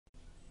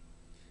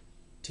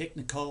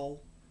Technosol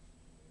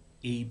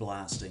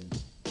E-Blasting.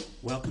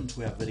 Welcome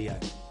to our video.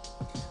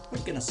 What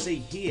you're going to see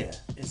here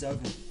is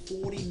over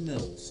 40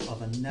 mils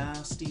of a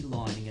nasty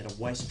lining at a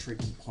waste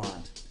treatment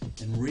plant.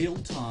 In real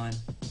time,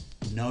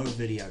 no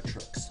video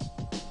tricks.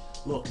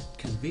 Look,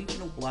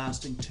 conventional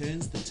blasting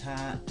turns the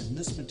tar in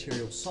this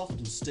material soft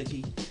and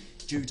sticky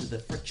due to the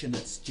friction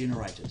it's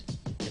generated.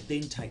 It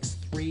then takes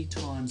 3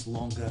 times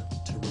longer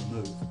to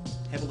remove.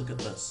 Have a look at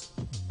this.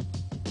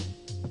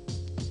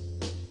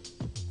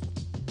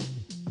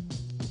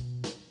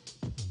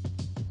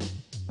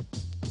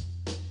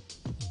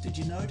 Did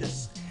you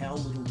notice how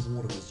little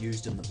water was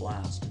used in the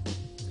blast?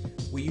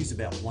 We use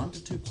about 1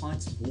 to 2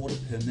 pints of water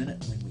per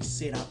minute when we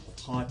set up with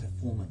high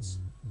performance.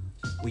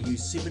 We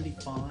use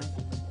 75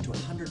 to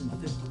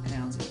 150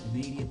 pounds of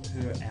media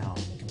per hour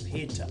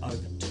compared to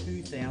over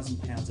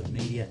 2,000 pounds of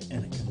media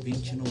in a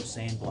conventional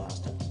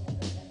sandblaster.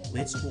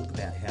 Let's talk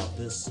about how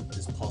this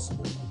is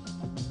possible.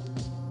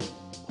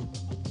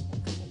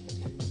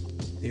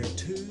 There are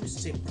 2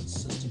 separate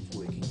systems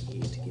working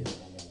here together.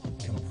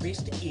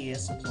 Compressed air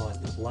supplies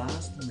the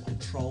blast and the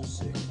control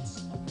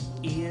circuits.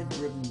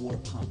 Air-driven water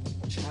pump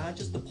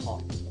charges the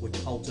pot, which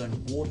holds only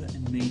water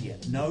and media,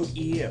 no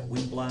air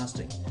when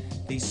blasting.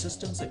 These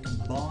systems are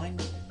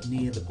combined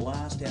near the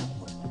blast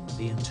output.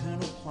 The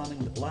internal plumbing,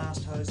 the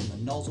blast hose and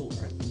the nozzle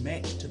are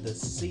matched to the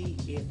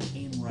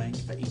CFM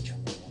range for each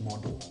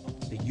model.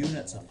 The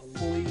units are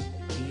fully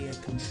air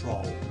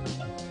controlled,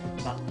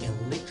 but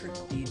electric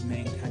dead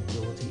man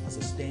capability is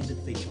a standard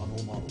feature on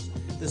all models.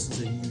 This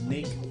is a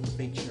unique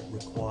feature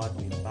required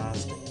when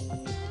blasting.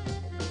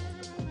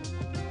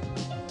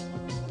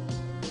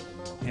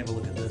 Have a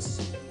look at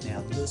this.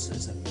 Now this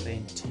is a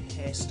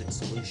fantastic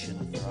solution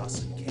for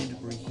us in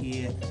Canterbury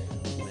here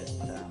with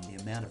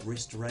the amount of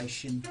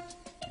restoration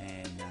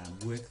and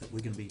work that we're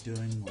going to be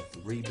doing with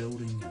the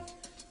rebuilding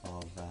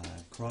of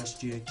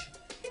Christchurch.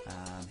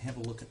 Have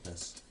a look at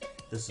this.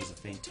 This is a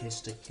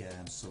fantastic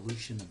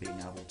solution of being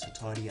able to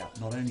tidy up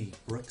not only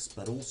bricks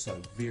but also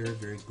very,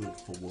 very good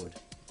for wood.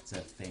 It's a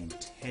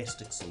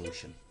fantastic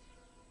solution.